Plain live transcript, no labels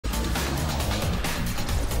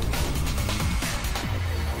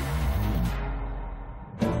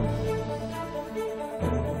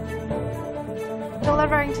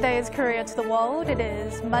Delivering today's Korea to the world, it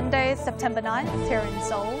is Monday, September 9th here in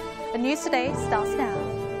Seoul. The news today starts now.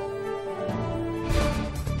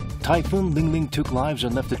 Typhoon Ling took lives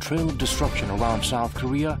and left a trail of destruction around South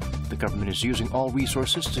Korea. The government is using all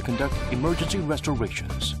resources to conduct emergency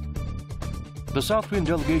restorations. The South Korean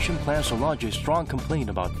delegation plans to lodge a strong complaint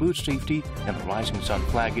about food safety and the Rising Sun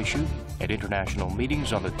flag issue at international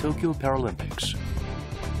meetings on the Tokyo Paralympics.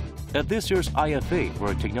 At this year's IFA,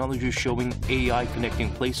 where technology showing AI connecting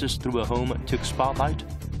places through a home took spotlight,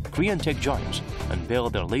 Korean tech giants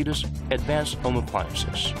unveiled their latest advanced home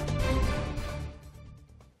appliances.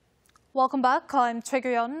 Welcome back, I'm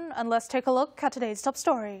Tae-Gyeon, and let's take a look at today's top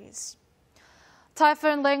stories.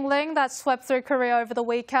 Typhoon Ling that swept through Korea over the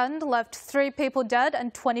weekend left 3 people dead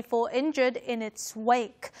and 24 injured in its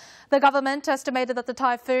wake. The government estimated that the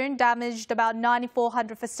typhoon damaged about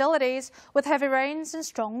 9,400 facilities with heavy rains and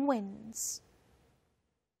strong winds.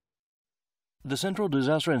 The Central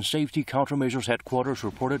Disaster and Safety Countermeasures Headquarters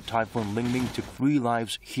reported Typhoon Ling took 3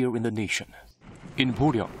 lives here in the nation. In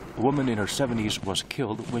Boryong, a woman in her 70s was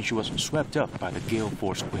killed when she was swept up by the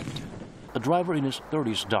gale-force wind. A driver in his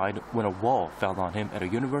 30s died when a wall fell on him at a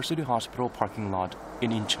university hospital parking lot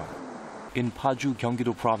in Incheon. In Paju,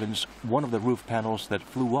 Gyeonggi-do province, one of the roof panels that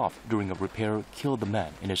flew off during a repair killed the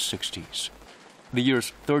man in his 60s. The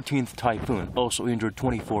year's 13th typhoon also injured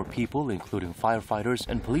 24 people, including firefighters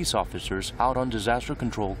and police officers out on disaster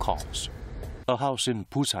control calls. A house in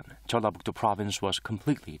Busan, Jeollabuk-do province, was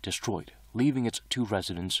completely destroyed, leaving its 2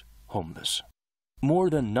 residents homeless.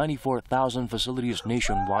 More than 94,000 facilities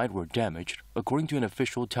nationwide were damaged, according to an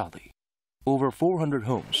official tally. Over 400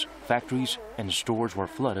 homes, factories, and stores were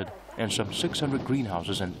flooded, and some 600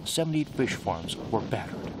 greenhouses and 78 fish farms were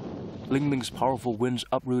battered. Ling's powerful winds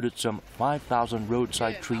uprooted some 5,000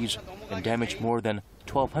 roadside trees and damaged more than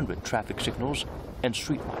 1,200 traffic signals and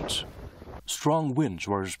streetlights. Strong winds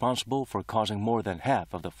were responsible for causing more than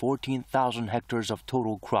half of the 14,000 hectares of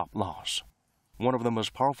total crop loss. One of the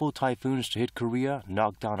most powerful typhoons to hit Korea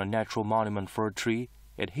knocked down a natural monument fir tree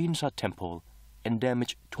at Haeinsa Temple and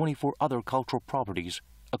damaged 24 other cultural properties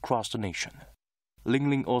across the nation.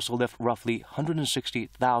 Ling also left roughly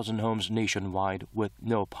 160,000 homes nationwide with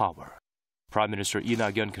no power. Prime Minister Lee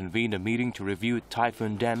Na-kyun convened a meeting to review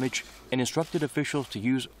typhoon damage and instructed officials to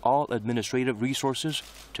use all administrative resources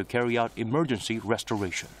to carry out emergency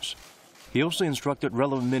restorations. He also instructed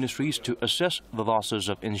relevant ministries to assess the losses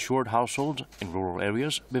of insured households in rural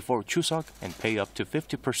areas before Chuseok and pay up to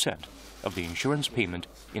 50% of the insurance payment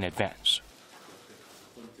in advance.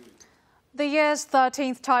 The year's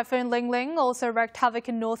 13th typhoon Ling also wreaked havoc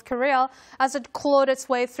in North Korea as it clawed its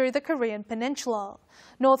way through the Korean peninsula.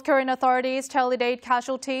 North Korean authorities tallied 8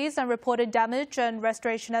 casualties and reported damage and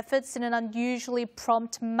restoration efforts in an unusually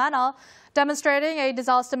prompt manner, demonstrating a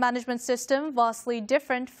disaster management system vastly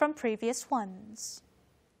different from previous ones.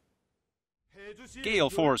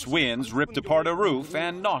 Gale-force winds ripped apart a roof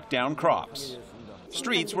and knocked down crops.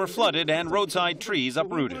 Streets were flooded and roadside trees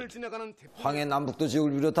uprooted. 황해 남북도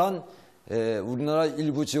지역을 비롯한 우리나라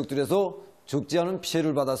일부 지역들에서 적지 않은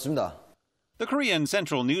피해를 받았습니다. The Korean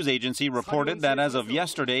Central News Agency reported that as of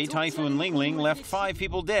yesterday, Typhoon Ling left 5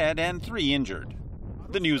 people dead and 3 injured.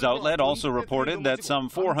 The news outlet also reported that some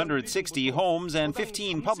 460 homes and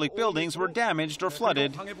 15 public buildings were damaged or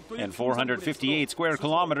flooded, and 458 square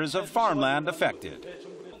kilometers of farmland affected.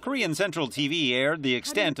 Korean Central TV aired the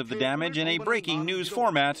extent of the damage in a breaking news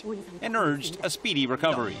format and urged a speedy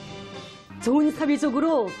recovery. 전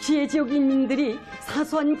사회적으로 피해 지역 인민들이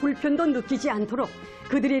사소한 불편도 느끼지 않도록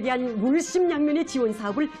그들에 대한 물심양면의 지원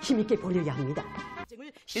사업을 힘있게 벌여야 합니다.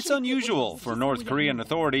 It's unusual for North Korean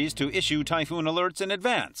authorities to issue typhoon alerts in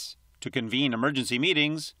advance, to convene emergency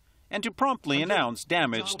meetings, and to promptly announce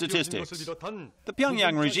damage statistics. The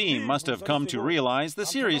Pyongyang regime must have come to realize the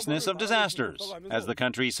seriousness of disasters, as the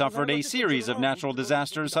country suffered a series of natural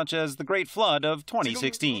disasters such as the Great Flood of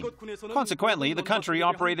 2016. Consequently, the country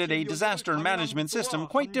operated a disaster management system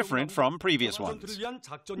quite different from previous ones.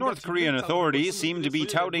 North Korean authorities seem to be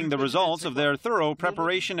touting the results of their thorough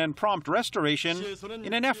preparation and prompt restoration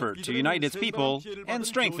in an effort to unite its people and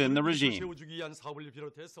strengthen the regime.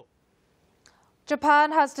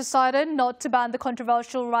 Japan has decided not to ban the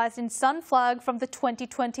controversial Rising Sun flag from the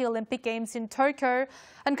 2020 Olympic Games in Tokyo,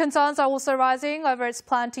 and concerns are also rising over its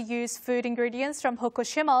plan to use food ingredients from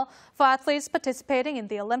Fukushima for athletes participating in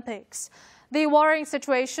the Olympics. The worrying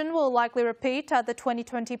situation will likely repeat at the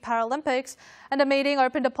 2020 Paralympics, and a meeting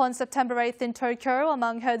opened upon September 8th in Tokyo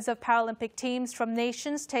among heads of Paralympic teams from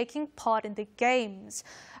nations taking part in the Games.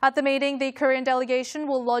 At the meeting, the Korean delegation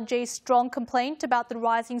will lodge a strong complaint about the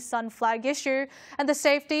rising sun flag issue and the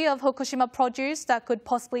safety of Fukushima produce that could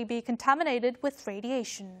possibly be contaminated with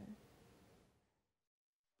radiation.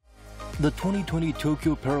 The 2020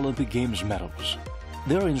 Tokyo Paralympic Games medals.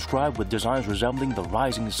 They're inscribed with designs resembling the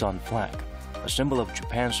rising sun flag, a symbol of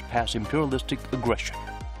Japan's past imperialistic aggression.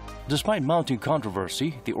 Despite mounting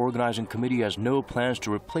controversy, the organizing committee has no plans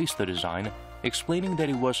to replace the design, explaining that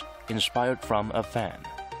it was inspired from a fan.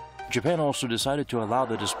 Japan also decided to allow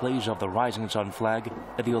the displays of the rising sun flag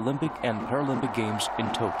at the Olympic and Paralympic Games in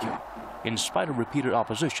Tokyo, in spite of repeated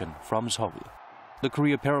opposition from Seoul. The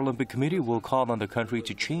Korea Paralympic Committee will call on the country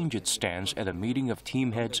to change its stance at a meeting of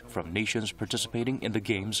team heads from nations participating in the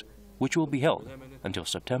Games, which will be held until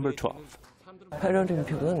September 12th.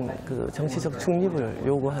 패럴림픽은 그 정치적 중립을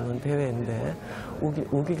요구하는 대회인데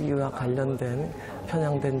우기기와 관련된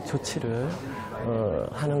편향된 조치를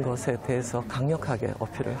하는 것에 대해서 강력하게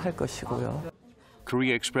어필을 할 것이고요.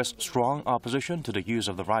 Korea expressed strong opposition to the use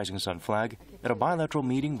of the rising sun flag at a bilateral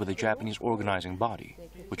meeting with the Japanese organizing body,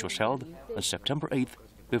 which was held on September 8th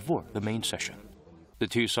before the main session. The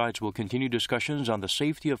two sides will continue discussions on the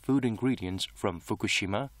safety of food ingredients from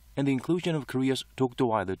Fukushima and the inclusion of Korea's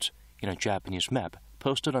Dokdo Islets in a Japanese map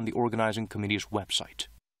posted on the organizing committee's website.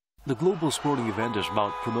 The global sporting event is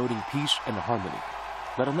about promoting peace and harmony,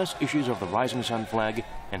 but unless issues of the rising sun flag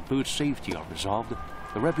and food safety are resolved,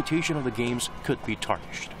 the reputation of the Games could be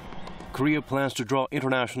tarnished. Korea plans to draw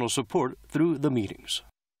international support through the meetings.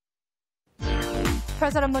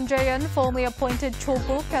 President Moon Jae-in formally appointed Cho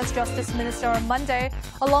Buk as Justice Minister on Monday,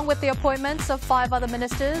 along with the appointments of 5 other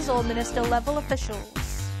ministers or minister-level officials.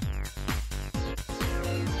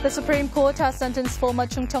 The Supreme Court has sentenced former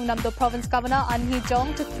Chungcheongnam-do Province Governor An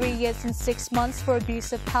Hee-jung to 3 years and 6 months for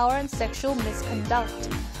abuse of power and sexual misconduct.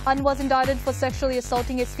 An was indicted for sexually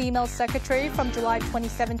assaulting his female secretary from July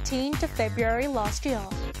 2017 to February last year.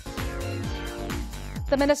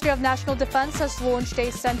 The Ministry of National Defense has launched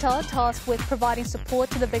a center tasked with providing support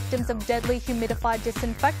to the victims of deadly humidified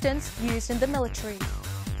disinfectants used in the military.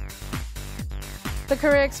 The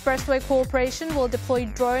Korea Expressway Corporation will deploy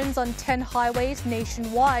drones on 10 highways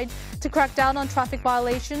nationwide to crack down on traffic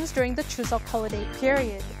violations during the Chuseok holiday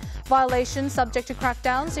period. Violations subject to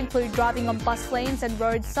crackdowns include driving on bus lanes and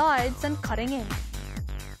roadsides and cutting in.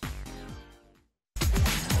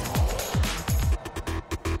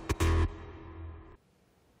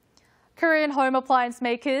 Korean home appliance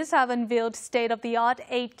makers have unveiled state-of-the-art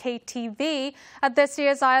 8K TV at this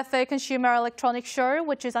year's IFA Consumer Electronics Show,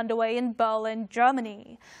 which is underway in Berlin,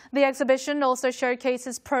 Germany. The exhibition also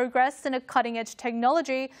showcases progress in a cutting-edge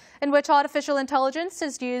technology in which artificial intelligence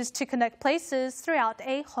is used to connect places throughout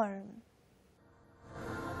a home.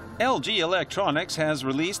 LG Electronics has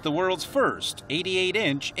released the world's first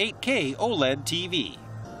 88-inch 8K OLED TV.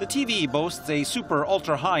 The TV boasts a super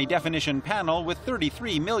ultra-high definition panel with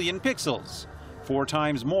 33 million pixels, 4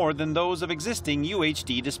 times more than those of existing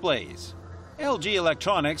UHD displays. LG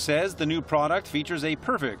Electronics says the new product features a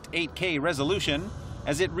perfect 8K resolution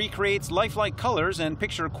as it recreates lifelike colors and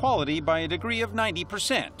picture quality by a degree of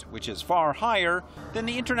 90%, which is far higher than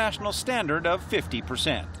the international standard of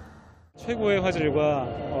 50%. 최고의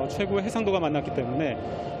화질과 최고의 해상도가 만났기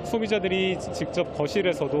때문에 소비자들이 직접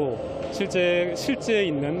거실에서도 실제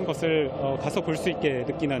있는 것을 가서 볼 수 있게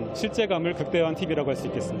느끼는 실제감을 극대화한 TV라고 할 수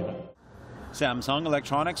있겠습니다. Samsung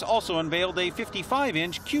Electronics also unveiled a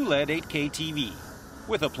 55-inch QLED 8K TV.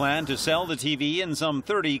 With a plan to sell the TV in some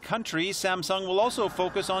 30 countries, Samsung will also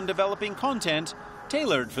focus on developing content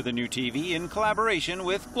tailored for the new TV in collaboration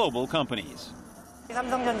with global companies.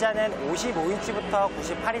 삼성전자는 55인치부터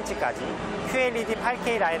 98인치까지 QLED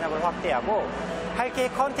 8K 라인업을 확대하고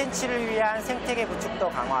 8K 컨텐츠를 위한 생태계 구축도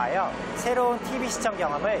강화하여 새로운 TV 시청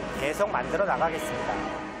경험을 계속 만들어 나가겠습니다.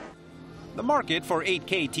 The market for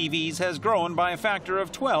 8K TVs has grown by a factor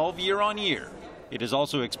of 12 year-on-year. It is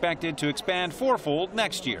also expected to expand fourfold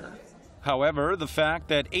next year. However, the fact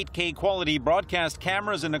that 8K quality broadcast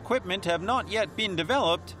cameras and equipment have not yet been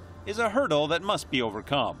developed is a hurdle that must be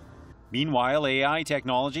overcome. Meanwhile, AI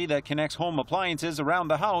technology that connects home appliances around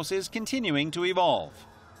the house is continuing to evolve.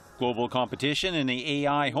 Global competition in the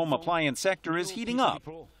AI home appliance sector is heating up,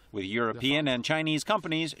 with European and Chinese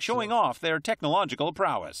companies showing off their technological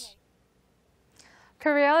prowess.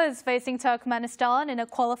 Korea is facing Turkmenistan in a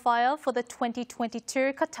qualifier for the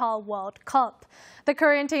 2022 Qatar World Cup. The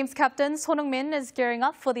Korean team's captain, Son Heung-min, is gearing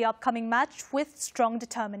up for the upcoming match with strong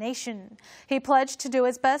determination. He pledged to do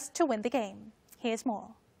his best to win the game. Here's more.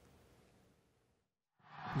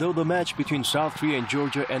 Though the match between South Korea and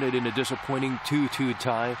Georgia ended in a disappointing 2-2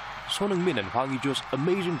 tie, Son Heung-min and Hwang Hee-jo's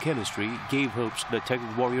amazing chemistry gave hopes the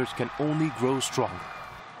Taeguk Warriors can only grow stronger.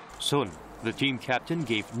 Son, the team captain,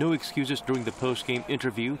 gave no excuses during the post-game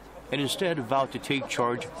interview and instead vowed to take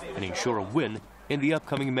charge and ensure a win in the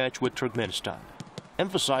upcoming match with Turkmenistan.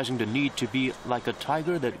 Emphasizing the need to be like a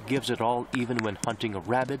tiger that gives it all even when hunting a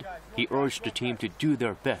rabbit, he urged the team to do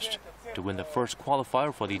their best to win the first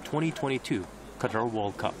qualifier for the 2022 Qatar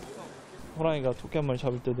World Cup. 호랑이가 토끼 한 마리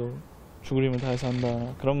잡을 때도 죽을 힘을 다해서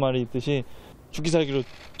한다 그런 말이 있듯이 죽기 살기로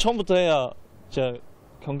처음부터 해야 진짜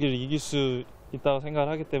경기를 이길 수 있다고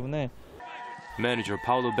생각을 하기 때문에. Manager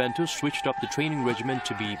Paulo Bento switched up the training regimen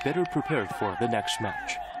to be better prepared for the next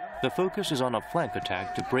match. The focus is on a flank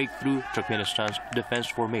attack to break through Turkmenistan's defense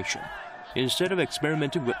formation. Instead of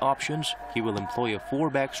experimenting with options, he will employ a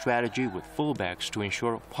four-back strategy with fullbacks to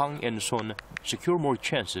ensure Hwang and Son secure more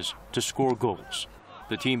chances to score goals.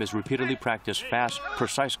 The team has repeatedly practiced fast,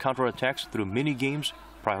 precise counterattacks through mini-games.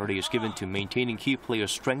 Priority is given to maintaining key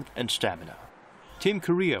players' strength and stamina. Team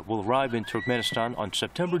Korea will arrive in Turkmenistan on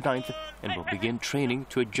September 9th and will begin training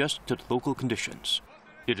to adjust to the local conditions.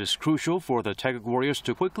 It is crucial for the Taeguk Warriors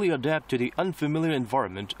to quickly adapt to the unfamiliar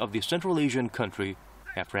environment of the Central Asian country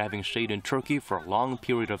after having stayed in Turkey for a long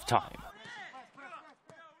period of time.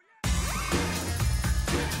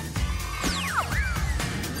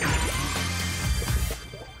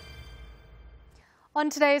 On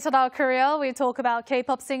today's Hadar Korea, we talk about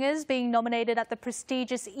K-pop singers being nominated at the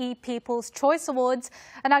prestigious E! People's Choice Awards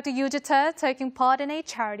and actor Yoo Jae-tae taking part in a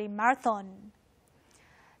charity marathon.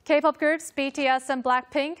 K-pop groups BTS and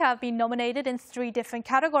Blackpink have been nominated in 3 different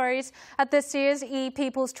categories at this year's E!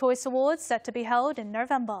 People's Choice Awards set to be held in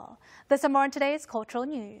November. This and more in today's Cultural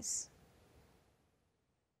News.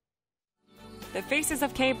 The faces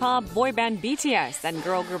of K-pop boy band BTS and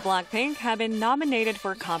girl group Blackpink have been nominated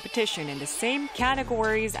for competition in the same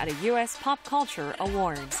categories at the U.S. Pop Culture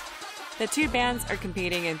Awards. The 2 bands are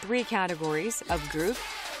competing in 3 categories of group,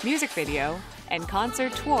 music video, and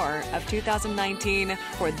concert tour of 2019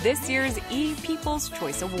 for this year's E! People's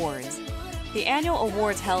Choice Awards. The annual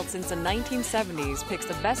awards held since the 1970s picks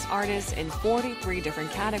the best artists in 43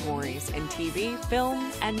 different categories in TV,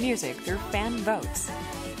 film, and music through fan votes.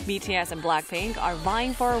 BTS and Blackpink are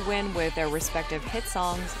vying for a win with their respective hit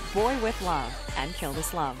songs Boy With Love and Kill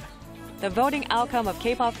This Love. The voting outcome of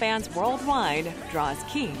K-pop fans worldwide draws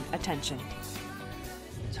keen attention.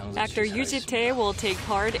 Actor Yoo Jae-tae will take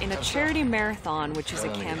part in a charity marathon, which is a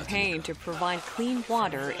campaign to provide clean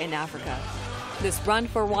water in Africa. This Run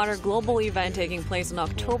for Water global event taking place on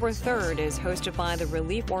October 3rd is hosted by the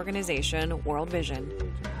relief organization World Vision.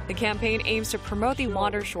 The campaign aims to promote the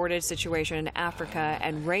water shortage situation in Africa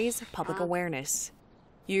and raise public awareness.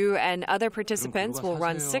 You and other participants will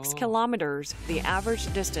run 6 kilometers, the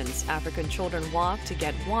average distance African children walk to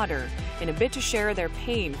get water, in a bid to share their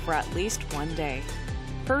pain for at least one day.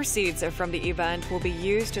 Proceeds from the event will be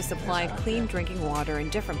used to supply clean drinking water in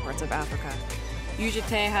different parts of Africa. Yoo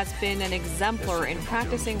Jae-tae has been an exemplar in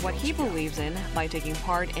practicing what he believes in by taking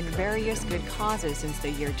part in various good causes since the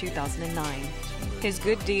year 2009. His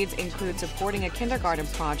good deeds include supporting a kindergarten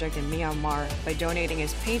project in Myanmar by donating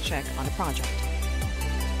his paycheck on the project.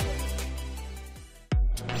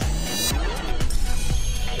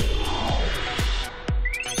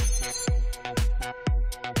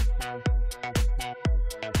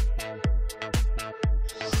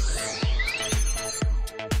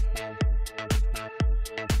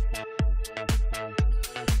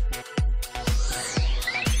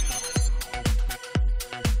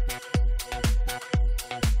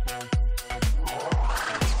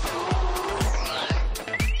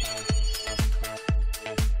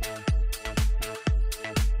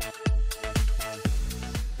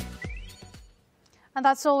 And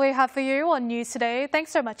that's all we have for you on News Today.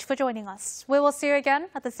 Thanks so much for joining us. We will see you again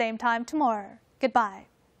at the same time tomorrow. Goodbye.